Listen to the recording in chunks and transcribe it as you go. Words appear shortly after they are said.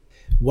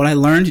what I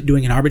learned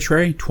doing an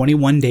arbitrary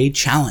 21-day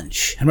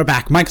challenge. And we're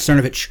back. Mike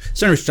Cernovich,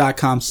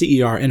 cernovich.com,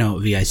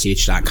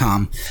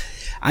 CERNOVICH.com.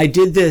 I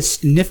did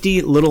this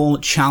nifty little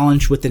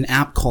challenge with an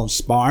app called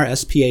SPAR,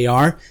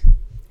 S-P-A-R,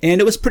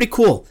 and it was pretty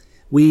cool.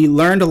 We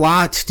learned a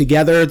lot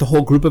together. The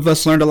whole group of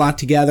us learned a lot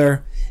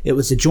together. It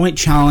was a joint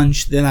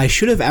challenge that I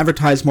should have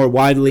advertised more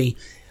widely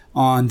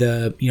on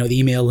the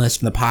email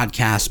list and the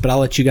podcast, but I'll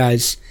let you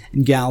guys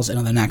and gals in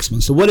on the next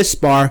one. So what is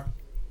SPAR?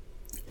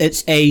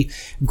 It's a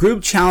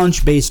group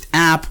challenge based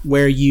app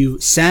where you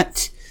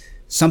set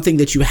something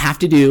that you have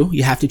to do.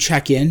 You have to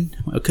check in.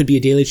 It could be a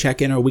daily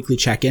check-in or a weekly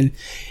check-in.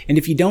 And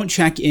if you don't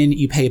check in,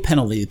 you pay a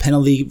penalty. The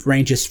penalty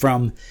ranges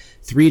from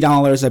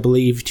 $3, I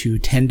believe, to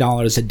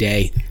 $10 a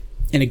day.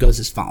 And it goes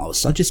as follows.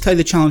 So I'll just tell you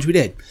the challenge we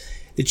did.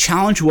 The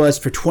challenge was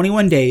for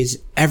 21 days,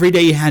 every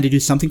day you had to do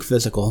something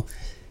physical,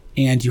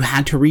 and you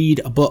had to read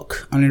a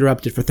book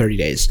uninterrupted for 30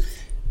 days.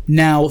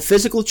 Now,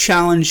 physical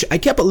challenge, I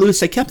kept it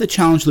loose. I kept the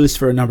challenge loose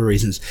for a number of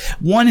reasons.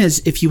 One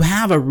is if you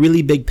have a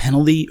really big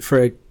penalty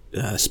for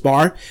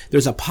SPAR,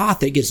 there's a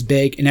pot that gets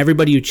big, and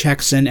everybody who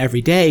checks in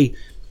every day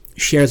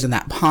shares in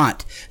that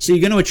pot. So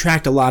you're going to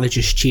attract a lot of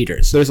just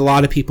cheaters. There's a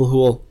lot of people who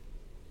will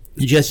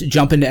just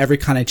jump into every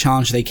kind of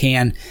challenge they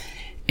can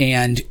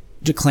and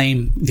to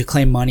claim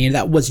money, and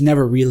that was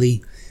never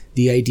really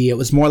the idea. It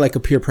was more like a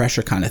peer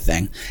pressure kind of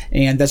thing.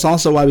 And that's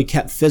also why we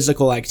kept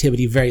physical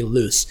activity very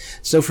loose.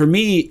 So for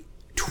me,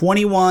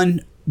 21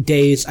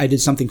 days I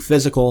did something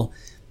physical.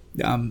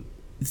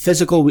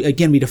 Physical,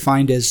 again, we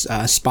defined as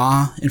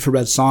spa,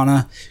 infrared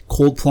sauna,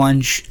 cold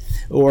plunge,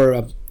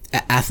 or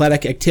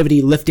athletic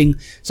activity, lifting.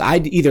 So I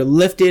either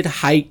lifted,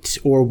 hiked,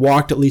 or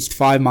walked at least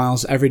 5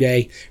 miles every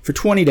day for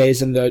 20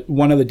 days. And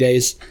one of the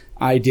days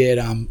I did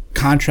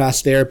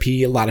contrast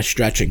therapy, a lot of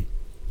stretching.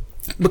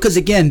 Because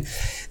again,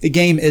 the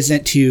game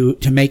isn't to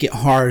make it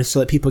hard so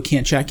that people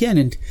can't check in.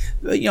 And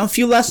a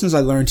few lessons I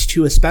learned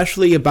too,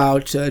 especially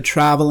about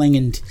traveling,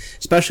 and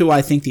especially why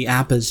I think the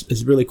app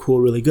is really cool,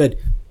 really good.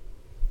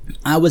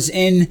 I was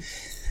I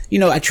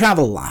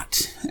travel a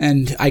lot,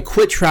 and I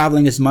quit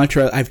traveling as much,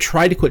 or I've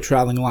tried to quit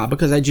traveling a lot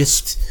because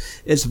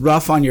it's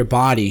rough on your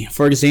body.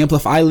 For example,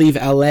 if I leave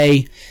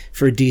LA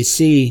for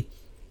DC,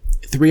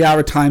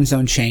 3-hour time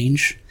zone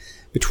change.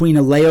 Between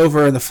a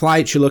layover and the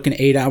flight, you're looking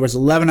at 8 hours,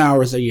 11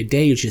 hours of your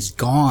day is just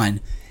gone.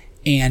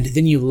 And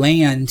then you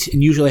land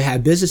and usually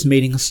have business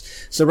meetings.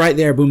 So right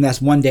there, boom,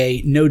 that's one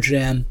day, no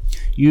gym,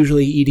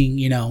 usually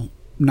eating,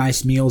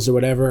 nice meals or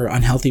whatever,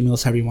 unhealthy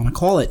meals, however you want to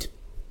call it.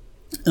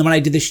 And when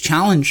I did this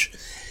challenge,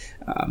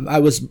 I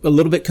was a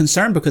little bit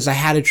concerned because I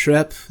had a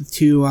trip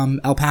to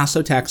El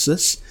Paso,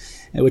 Texas,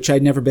 which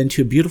I'd never been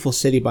to. A beautiful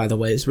city, by the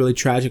way. It's really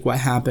tragic what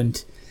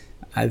happened.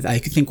 I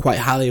could think quite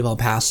highly of El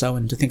Paso,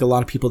 and to think a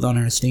lot of people don't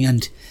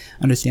understand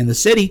the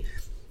city.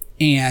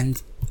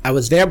 And I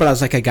was there, but I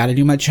was like, I got to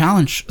do my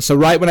challenge. So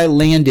right when I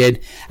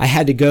landed, I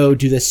had to go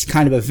do this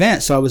kind of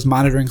event. So I was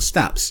monitoring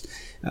steps.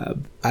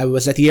 I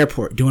was at the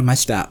airport doing my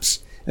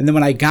steps. And then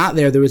when I got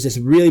there was this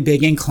really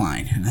big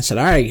incline. And I said,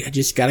 all right, I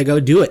just got to go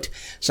do it.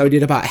 So I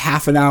did about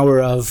half an hour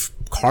of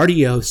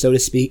cardio, so to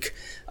speak,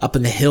 up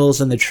in the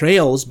hills and the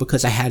trails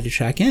because I had to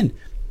check in.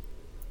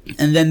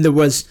 And then there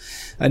was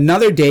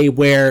another day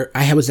where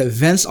I was at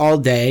events all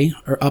day,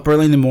 or up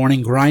early in the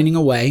morning, grinding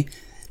away.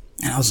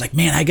 And I was like,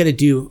 man, I got to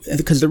do,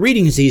 because the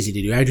reading is easy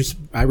to do.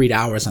 I read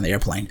hours on the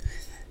airplane.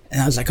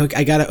 And I was like,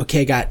 I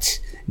got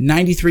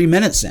 93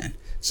 minutes in.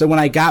 So when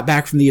I got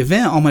back from the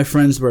event, all my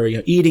friends were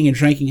eating and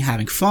drinking,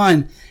 having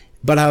fun.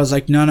 But I was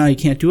like, no, you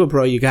can't do it,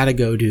 bro. You got to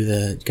do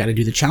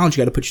the challenge.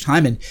 You got to put your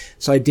time in.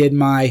 So I did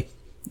my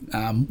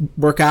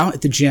workout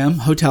at the gym,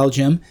 hotel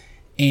gym.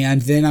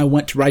 And then I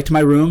went right to my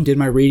room, did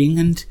my reading,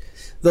 and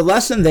the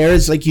lesson there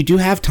is you do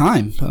have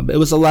time. It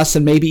was a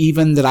lesson maybe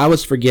even that I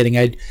was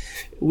forgetting.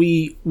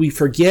 We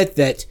forget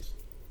that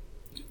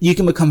you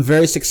can become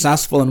very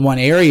successful in one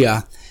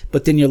area,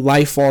 but then your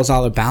life falls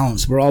out of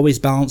balance. We're always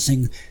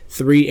balancing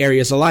 3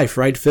 areas of life,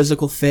 right?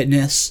 Physical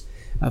fitness,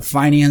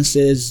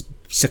 finances,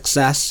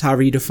 success,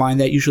 however you define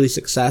that. Usually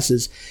success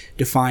is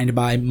defined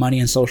by money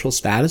and social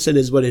status. It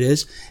is what it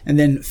is. And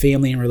then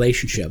family and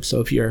relationships. So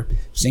if you're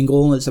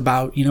single, it's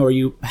about, are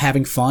you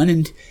having fun?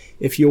 And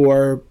if you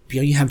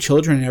have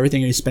children and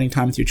everything, and you're spending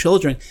time with your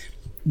children,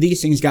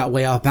 these things got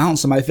way off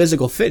balance. So my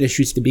physical fitness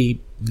used to be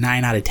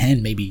 9 out of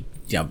 10, maybe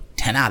 10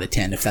 out of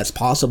 10, if that's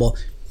possible.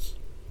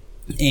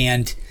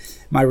 And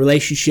my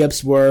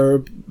relationships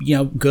were,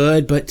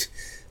 good, but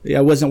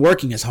I wasn't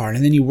working as hard.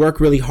 And then you work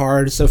really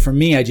hard. So for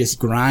me, I just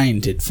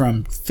grinded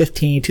from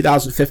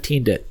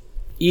 2015 to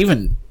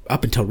even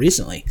up until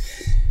recently.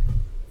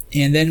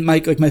 And then my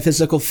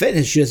physical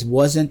fitness just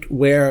wasn't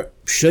where it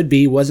should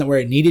be, wasn't where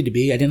it needed to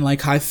be. I didn't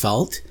like how I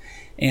felt,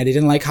 and I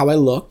didn't like how I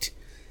looked.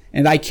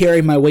 And I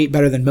carried my weight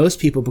better than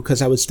most people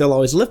because I would still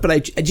always lift, but I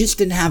just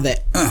didn't have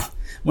that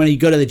when you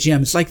go to the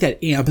gym. It's like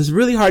that amp. It's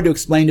really hard to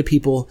explain to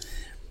people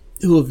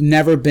who have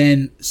never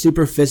been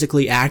super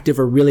physically active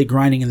or really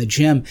grinding in the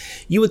gym.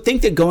 You would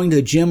think that going to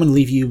the gym would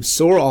leave you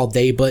sore all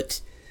day,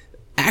 but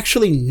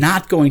actually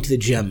not going to the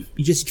gym.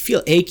 You just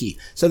feel achy.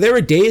 So there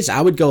were days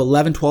I would go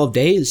 11, 12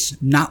 days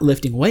not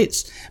lifting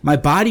weights. My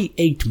body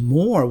ached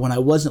more when I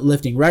wasn't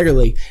lifting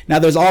regularly. Now,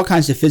 there's all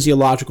kinds of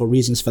physiological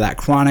reasons for that.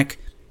 Chronic,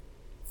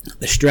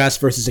 the stress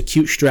versus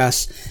acute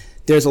stress.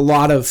 There's a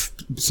lot of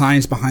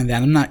science behind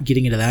that. I'm not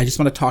getting into that. I just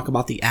want to talk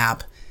about the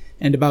app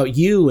and about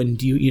you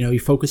and you're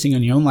focusing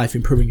on your own life,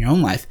 improving your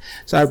own life.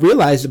 So I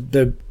realized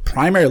the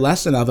primary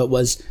lesson of it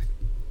was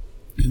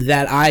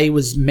that I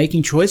was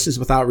making choices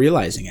without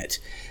realizing it.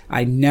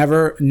 I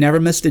never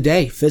missed a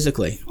day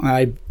physically.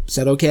 I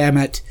said, okay,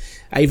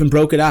 I even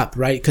broke it up,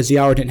 right? Because the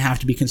hour didn't have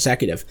to be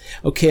consecutive.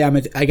 Okay, I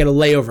got a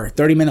layover,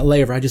 30-minute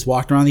layover. I just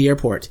walked around the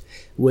airport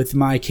with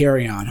my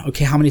carry-on.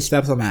 Okay, how many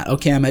steps I'm at?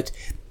 Okay, I'm at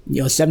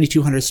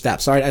 7,200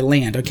 steps. All right, I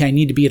land. Okay, I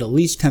need to be at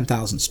least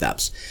 10,000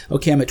 steps.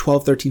 Okay, I'm at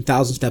 12,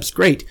 13,000 steps.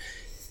 Great.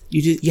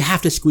 You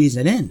have to squeeze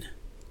it in.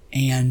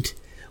 And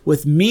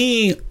with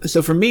me,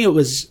 so for me, it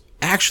was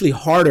actually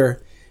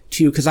harder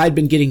because I'd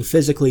been getting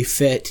physically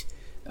fit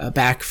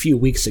back a few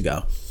weeks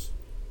ago.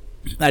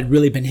 I'd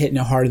really been hitting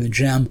it hard in the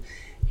gym.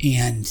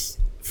 And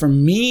for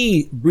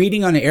me,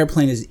 reading on an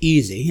airplane is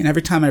easy. And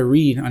every time I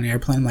read on an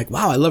airplane, I'm like,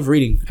 wow, I love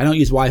reading. I don't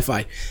use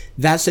Wi-Fi.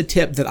 That's a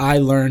tip that I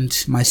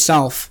learned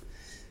myself.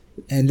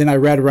 And then I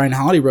read a Ryan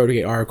Holiday wrote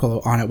an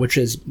article on it, which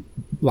is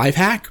life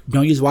hack.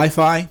 Don't use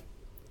Wi-Fi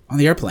on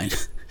the airplane.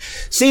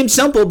 Seems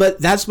simple, but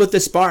that's what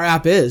the Spar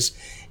app is.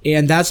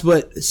 And that's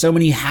what so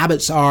many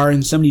habits are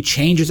and so many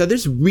changes are.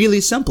 This is really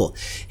simple.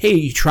 Hey,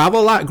 you travel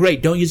a lot?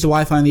 Great. Don't use the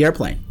Wi-Fi on the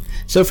airplane.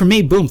 So for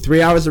me, boom, 3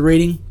 hours of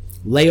reading,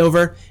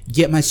 layover,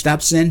 get my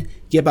steps in,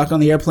 get back on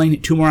the airplane,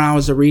 2 more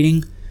hours of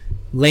reading,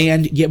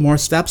 land, get more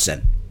steps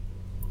in.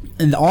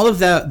 And all of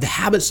the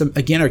habits,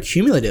 again, are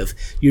cumulative.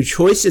 Your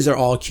choices are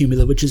all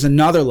cumulative, which is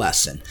another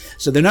lesson.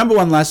 So the number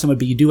one lesson would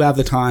be you do have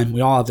the time.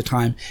 We all have the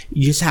time.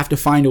 You just have to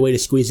find a way to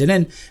squeeze it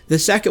in. The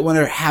second one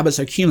are habits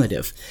are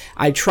cumulative.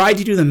 I tried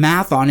to do the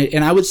math on it,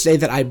 and I would say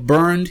that I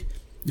burned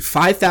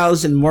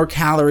 5,000 more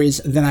calories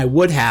than I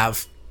would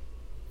have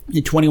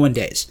in 21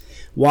 days.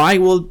 Why?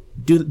 Well,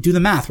 do the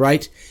math,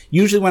 right?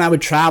 Usually when I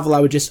would travel, I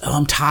would just,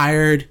 I'm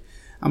tired.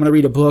 I'm going to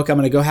read a book. I'm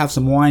going to go have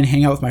some wine,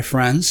 hang out with my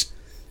friends.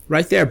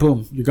 Right there,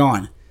 boom, you're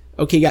gone.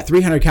 Okay, you got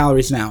 300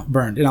 calories now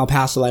burned. In El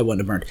Paso, I wouldn't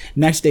have burned.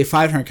 Next day,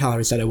 500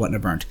 calories that I wouldn't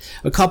have burned.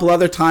 A couple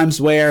other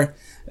times where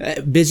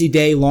busy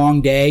day,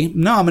 long day.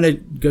 No, I'm going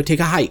to go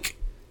take a hike.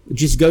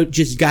 Just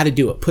got to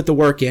do it. Put the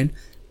work in.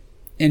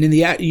 And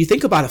you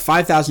think about it,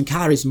 5,000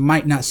 calories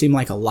might not seem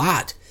like a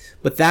lot,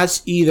 but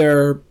that's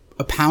either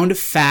a pound of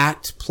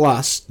fat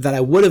plus that I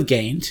would have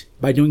gained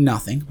by doing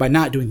nothing, by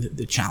not doing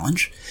the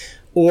challenge,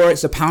 or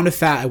it's a pound of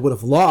fat I would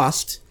have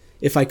lost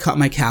if I cut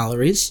my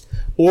calories,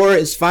 or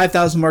it's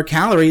 5,000 more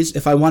calories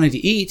if I wanted to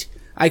eat,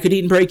 I could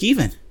eat and break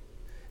even.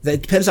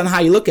 That depends on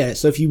how you look at it.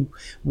 So if you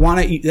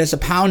want to, that's a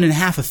pound and a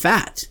half of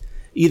fat,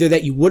 either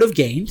that you would have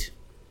gained,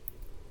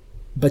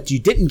 but you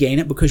didn't gain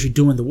it because you're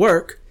doing the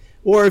work,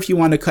 or if you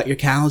want to cut your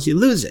calories, you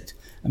lose it.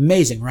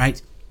 Amazing,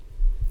 right?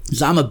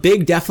 So I'm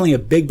definitely a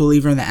big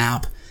believer in the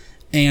app,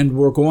 and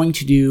we're going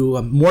to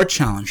do more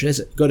challenges.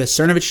 Go to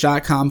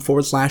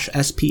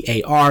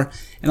cernovich.com/SPAR,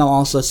 and I'll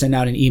also send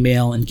out an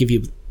email and give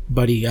you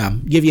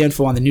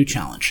info on the new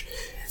challenge.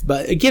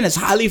 But again, it's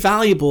highly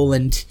valuable,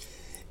 and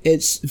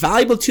it's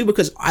valuable too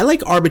because I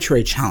like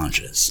arbitrary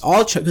challenges.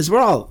 Because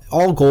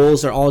all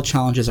goals or all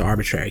challenges are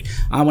arbitrary.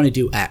 I want to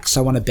do X.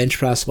 I want to bench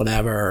press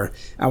whatever. Or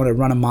I want to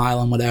run a mile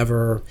on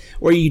whatever.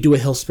 Or you do a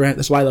hill sprint.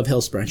 That's why I love hill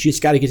sprints. You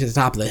just got to get to the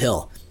top of the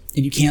hill,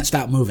 and you can't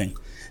stop moving.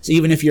 So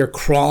even if you're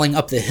crawling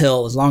up the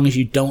hill, as long as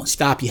you don't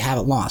stop, you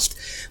haven't lost.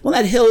 Well,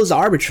 that hill is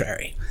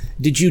arbitrary.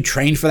 Did you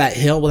train for that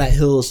hill? Well, that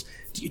hill's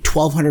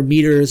 1,200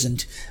 meters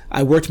and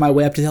I worked my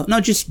way up to the hill.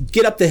 No, just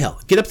get up the hill.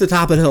 Get up to the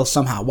top of the hill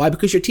somehow. Why?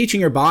 Because you're teaching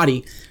your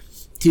body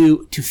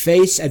to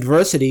face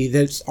adversity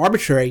that's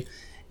arbitrary.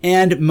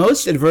 And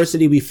most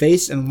adversity we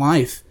face in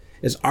life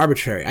is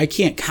arbitrary. I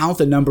can't count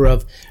the number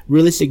of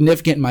really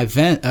significant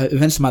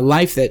events in my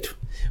life that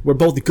were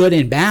both good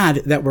and bad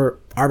that were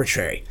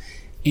arbitrary.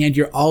 And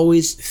you're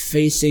always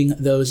facing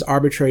those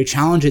arbitrary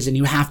challenges, and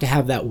you have to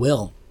have that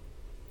will.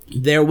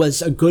 There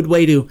was a good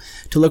way to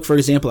look, for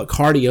example, at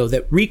cardio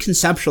that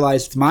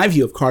reconceptualized my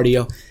view of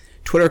cardio.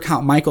 Twitter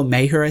account Michael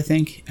Maher, I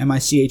think,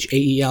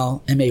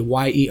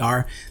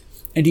 MichaelMayer.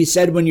 And he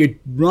said when you're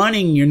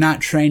running, you're not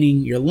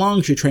training your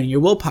lungs, you're training your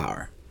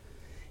willpower.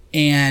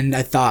 And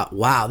I thought,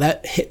 wow,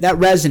 that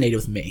resonated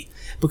with me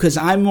because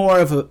I'm more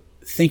of a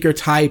thinker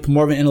type,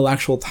 more of an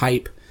intellectual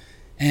type.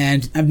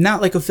 And I'm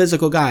not like a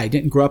physical guy. I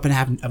didn't grow up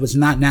I was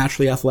not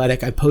naturally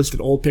athletic. I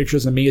posted old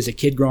pictures of me as a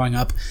kid growing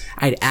up.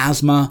 I had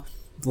asthma.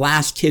 The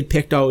last kid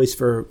picked always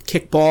for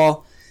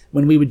kickball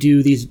when we would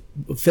do these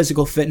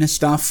physical fitness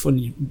stuff.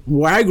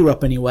 Where I grew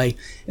up anyway,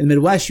 in the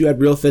Midwest, you had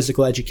real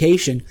physical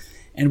education,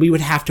 and we would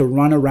have to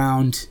run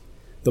around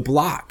the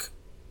block.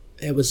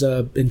 It was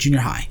in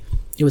junior high.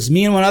 It was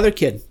me and one other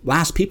kid,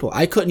 last people.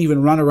 I couldn't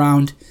even run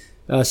around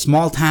a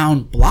small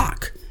town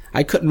block.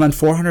 I couldn't run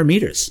 400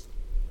 meters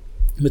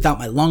without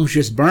my lungs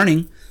just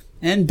burning.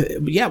 And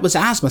yeah, it was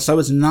asthma, so I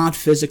was not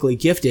physically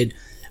gifted.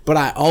 but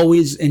I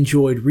always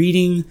enjoyed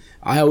reading.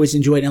 I always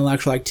enjoyed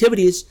intellectual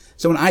activities.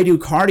 So when I do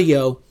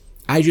cardio,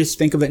 I just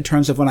think of it in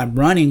terms of when I'm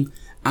running,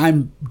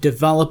 I'm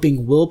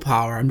developing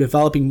willpower. I'm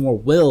developing more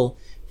will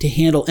to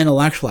handle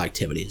intellectual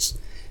activities.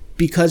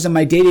 Because in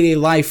my day-to-day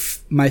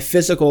life, my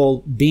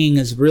physical being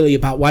is really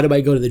about, why do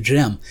I go to the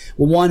gym?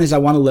 Well, one is I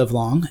want to live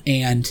long,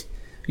 and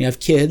I have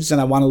kids,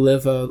 and I want to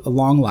live a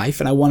long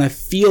life, and I want to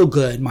feel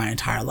good my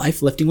entire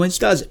life. Lifting weights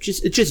does it.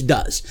 It just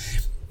does.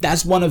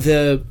 That's one of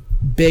the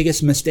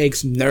biggest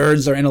mistakes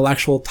nerds or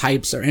intellectual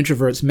types or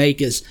introverts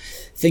make, is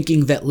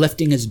thinking that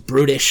lifting is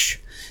brutish.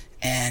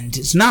 And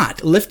it's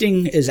not.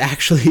 Lifting is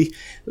actually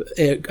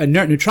a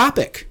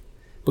nootropic,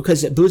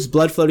 because it boosts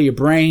blood flow to your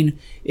brain.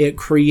 It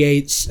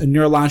creates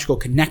neurological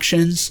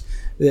connections.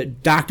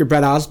 Dr.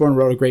 Brett Osborne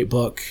wrote a great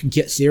book,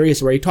 Get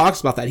Serious, where he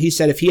talks about that. He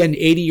said if he had an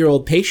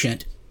 80-year-old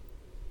patient,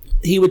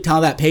 he would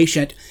tell that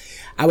patient,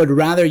 I would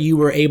rather you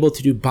were able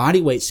to do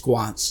bodyweight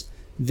squats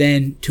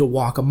than to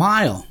walk a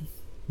mile.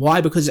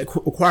 Why? Because it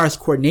requires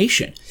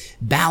coordination,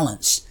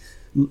 balance,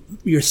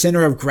 your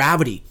center of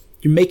gravity.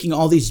 You're making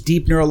all these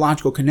deep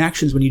neurological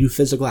connections when you do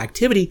physical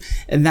activity,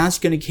 and that's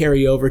going to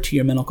carry over to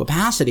your mental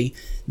capacity.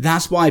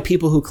 That's why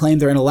people who claim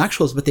they're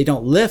intellectuals but they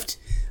don't lift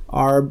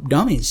are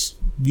dummies.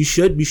 You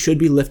should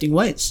be lifting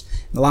weights.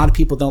 And a lot of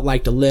people don't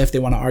like to lift. They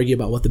want to argue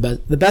about what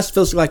the best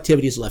physical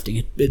activity is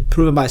lifting. It's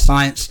proven by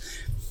science.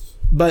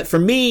 But for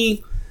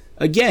me,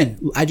 again,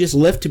 I just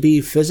lift to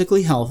be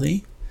physically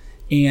healthy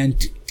and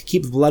to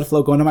keep blood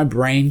flow going to my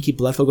brain, keep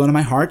blood flow going to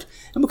my heart,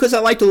 and because I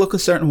like to look a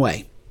certain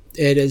way.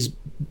 It is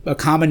a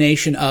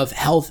combination of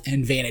health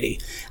and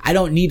vanity. I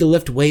don't need to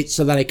lift weights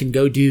so that I can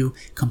go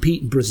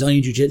compete in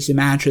Brazilian Jiu-Jitsu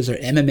matches or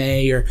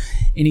MMA or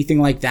anything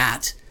like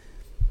that.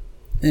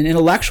 And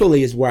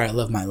intellectually is where I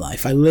live my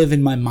life. I live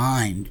in my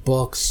mind.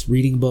 Books,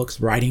 reading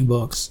books, writing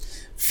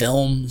books,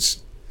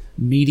 films,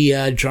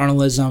 media,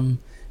 journalism,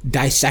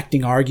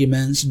 dissecting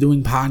arguments,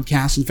 doing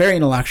podcasts. It's very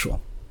intellectual.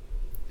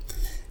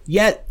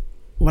 Yet,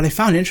 what I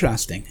found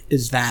interesting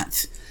is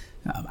that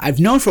I've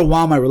known for a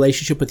while my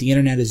relationship with the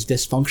internet is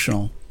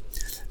dysfunctional,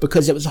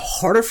 because it was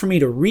harder for me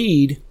to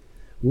read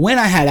when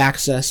I had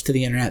access to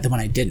the internet than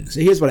when I didn't. So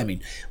here's what I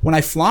mean. When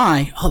I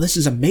fly, this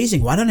is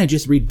amazing. Why don't I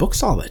just read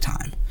books all the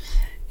time?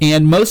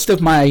 And most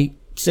of my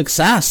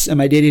success in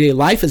my day-to-day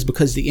life is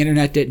because the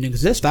internet didn't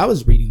exist. I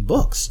was reading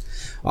books.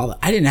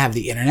 I didn't have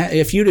the internet.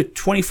 If you, a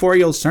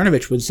 24-year-old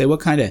Cernovich, would say, what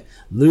kind of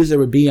loser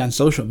would be on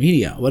social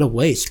media? What a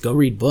waste. Go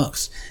read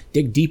books.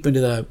 Dig deep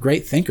into the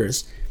great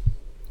thinkers.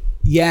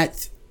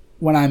 Yet,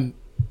 when I'm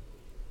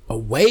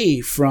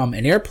away from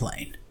an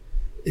airplane,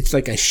 it's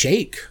like a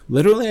shake,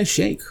 literally a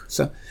shake.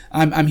 So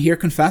I'm here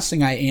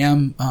confessing I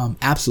am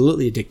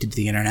absolutely addicted to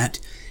the internet.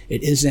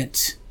 It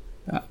isn't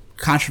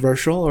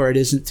controversial, or it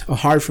isn't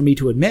hard for me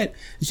to admit.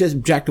 It's just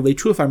objectively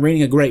true. If I'm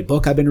reading a great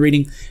book, I've been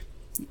reading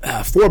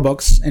 4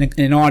 books and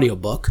an audio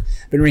book.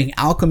 I've been reading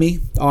Alchemy,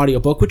 the audio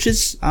book, which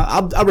is,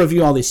 I'll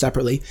review all these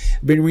separately.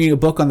 I've been reading a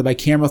book on the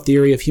bicameral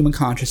theory of human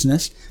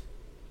consciousness,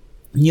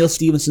 Neil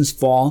Stephenson's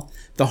Fall,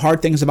 The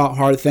Hard Things About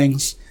Hard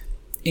Things,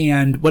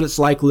 and What It's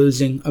Like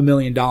Losing $1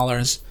 Million,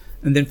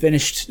 and then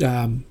finished,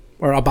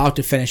 or about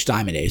to finish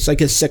Diamond Age. It's like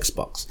his 6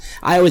 books.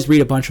 I always read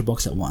a bunch of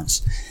books at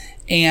once.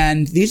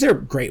 And these are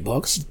great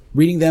books.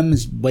 Reading them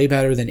is way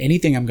better than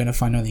anything I'm going to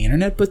find on the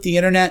internet, but the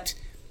internet,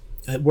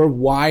 we're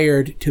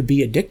wired to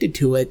be addicted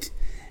to it.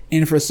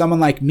 And for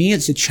someone like me,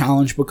 it's a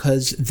challenge,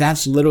 because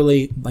that's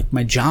literally like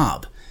my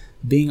job.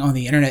 Being on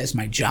the internet is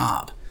my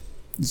job.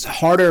 It's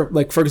harder,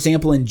 like, for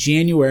example, in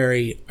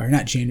January,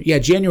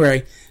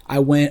 I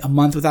went a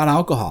month without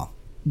alcohol.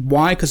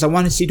 Why? Because I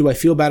wanted to see, do I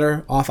feel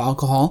better off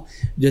alcohol?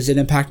 Does it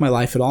impact my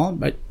life at all?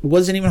 But it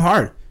wasn't even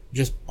hard.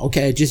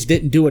 I just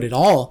didn't do it at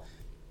all.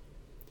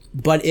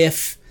 But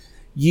if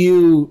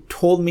you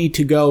told me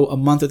to go a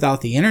month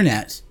without the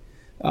internet,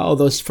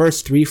 those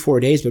first 3-4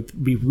 days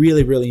would be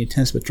really, really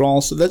intense withdrawal.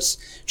 So that's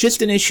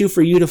just an issue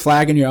for you to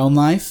flag in your own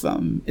life.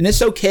 And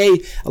it's okay.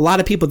 A lot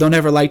of people don't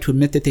ever like to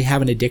admit that they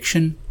have an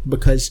addiction,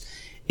 because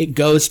it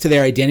goes to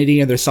their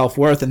identity and their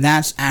self-worth, and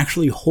that's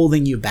actually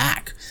holding you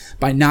back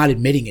by not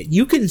admitting it.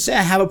 You can say,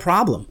 I have a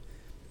problem.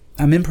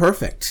 I'm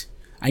imperfect.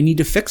 I need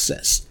to fix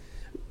this.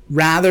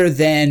 Rather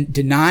than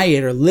deny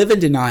it or live in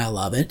denial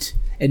of it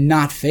and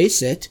not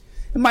face it,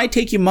 it might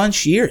take you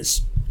months,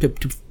 years to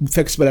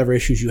fix whatever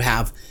issues you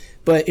have.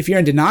 But if you're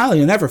in denial,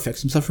 you'll never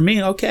fix them. So for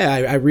me,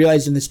 I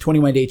realized in this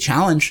 21-day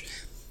challenge,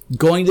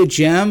 going to the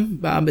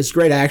gym is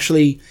great.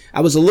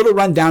 I was a little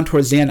run down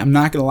towards the end. I'm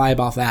not going to lie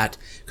about that,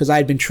 because I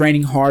had been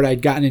training hard.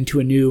 I'd gotten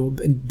into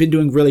been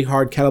doing really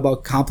hard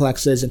kettlebell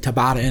complexes and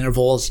Tabata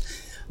intervals,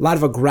 a lot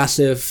of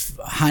aggressive,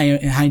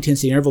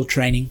 high-intensity interval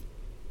training.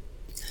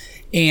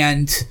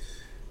 And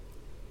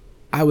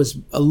I was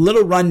a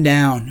little run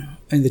down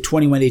in the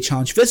 21-day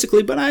challenge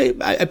physically, but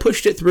I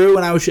pushed it through,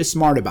 and I was just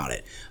smart about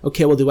it.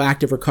 Okay, we'll do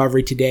active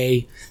recovery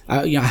today.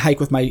 I hike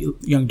with my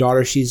young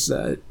daughter. She's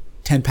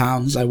 10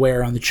 pounds. I wear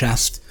her on the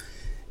chest.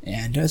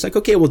 And I was like,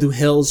 okay, we'll do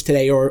hills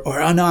today, or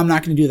oh no, I'm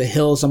not going to do the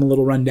hills. I'm a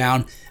little run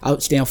down.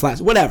 I'll stay on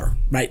flats. Whatever,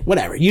 right?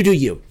 Whatever. You do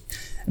you.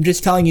 I'm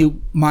just telling you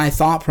my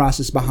thought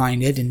process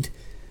behind it. And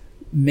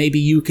maybe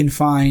you can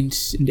find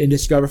and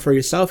discover for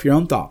yourself your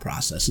own thought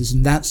processes.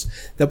 And that's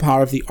the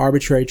power of the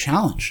Arbitrary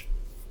Challenge.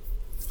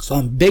 So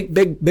I'm big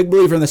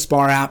believer in the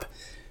Spar app.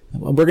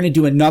 We're going to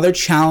do another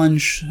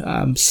challenge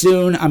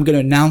soon. I'm going to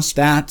announce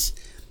that.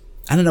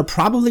 I don't know,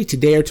 probably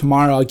today or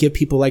tomorrow. I'll give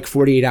people like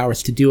 48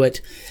 hours to do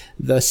it.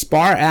 The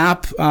Spar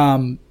app,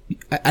 I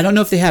don't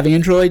know if they have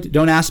Android.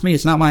 Don't ask me.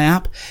 It's not my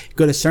app.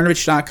 Go to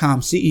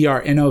cernovich.com,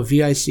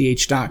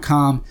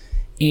 CERNOVICH.com,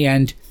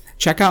 and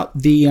check out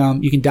the,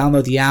 you can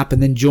download the app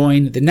and then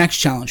join the next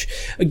challenge.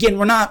 Again,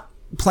 we're not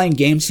playing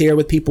games here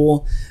with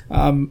people.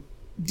 Some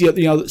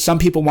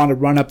people want to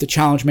run up the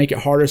challenge, make it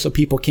harder so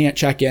people can't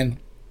check in.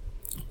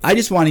 I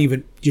just want to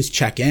even just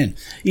check in.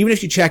 Even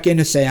if you check in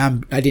to say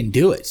I didn't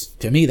do it,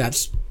 to me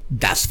that's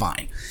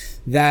fine.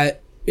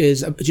 That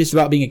is just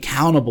about being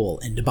accountable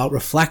and about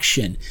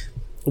reflection,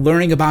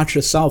 learning about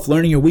yourself,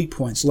 learning your weak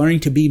points, learning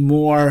to be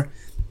more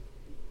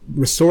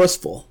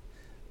resourceful,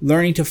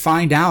 learning to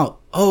find out,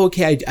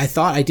 I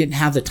thought I didn't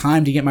have the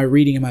time to get my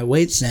reading and my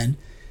weights in,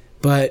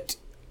 but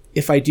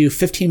if I do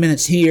 15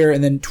 minutes here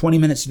and then 20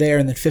 minutes there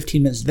and then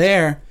 15 minutes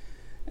there,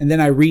 and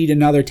then I read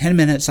another 10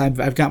 minutes,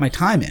 I've got my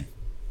time in.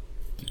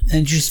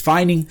 And just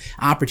finding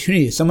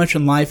opportunity. So much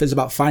in life is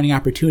about finding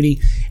opportunity,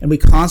 and we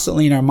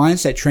constantly in our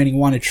mindset training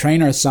want to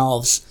train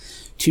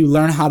ourselves to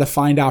learn how to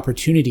find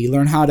opportunity,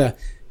 learn how to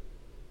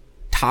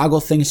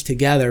toggle things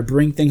together,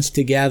 bring things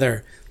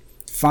together,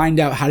 find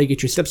out how to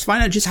get your steps,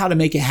 find out just how to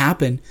make it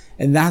happen.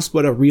 And that's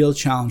what a real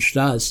challenge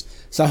does.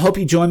 So I hope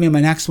you join me in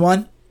my next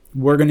one.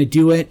 We're going to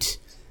do it.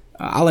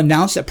 I'll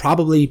announce it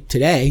probably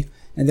today,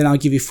 and then I'll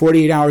give you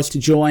 48 hours to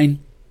join.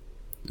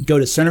 Go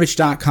to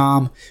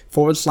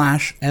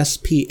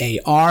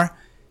cernovich.com/SPAR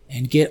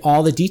and get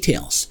all the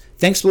details.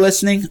 Thanks for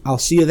listening. I'll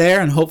see you there,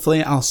 and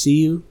hopefully I'll see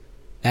you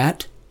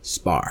at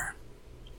SPAR.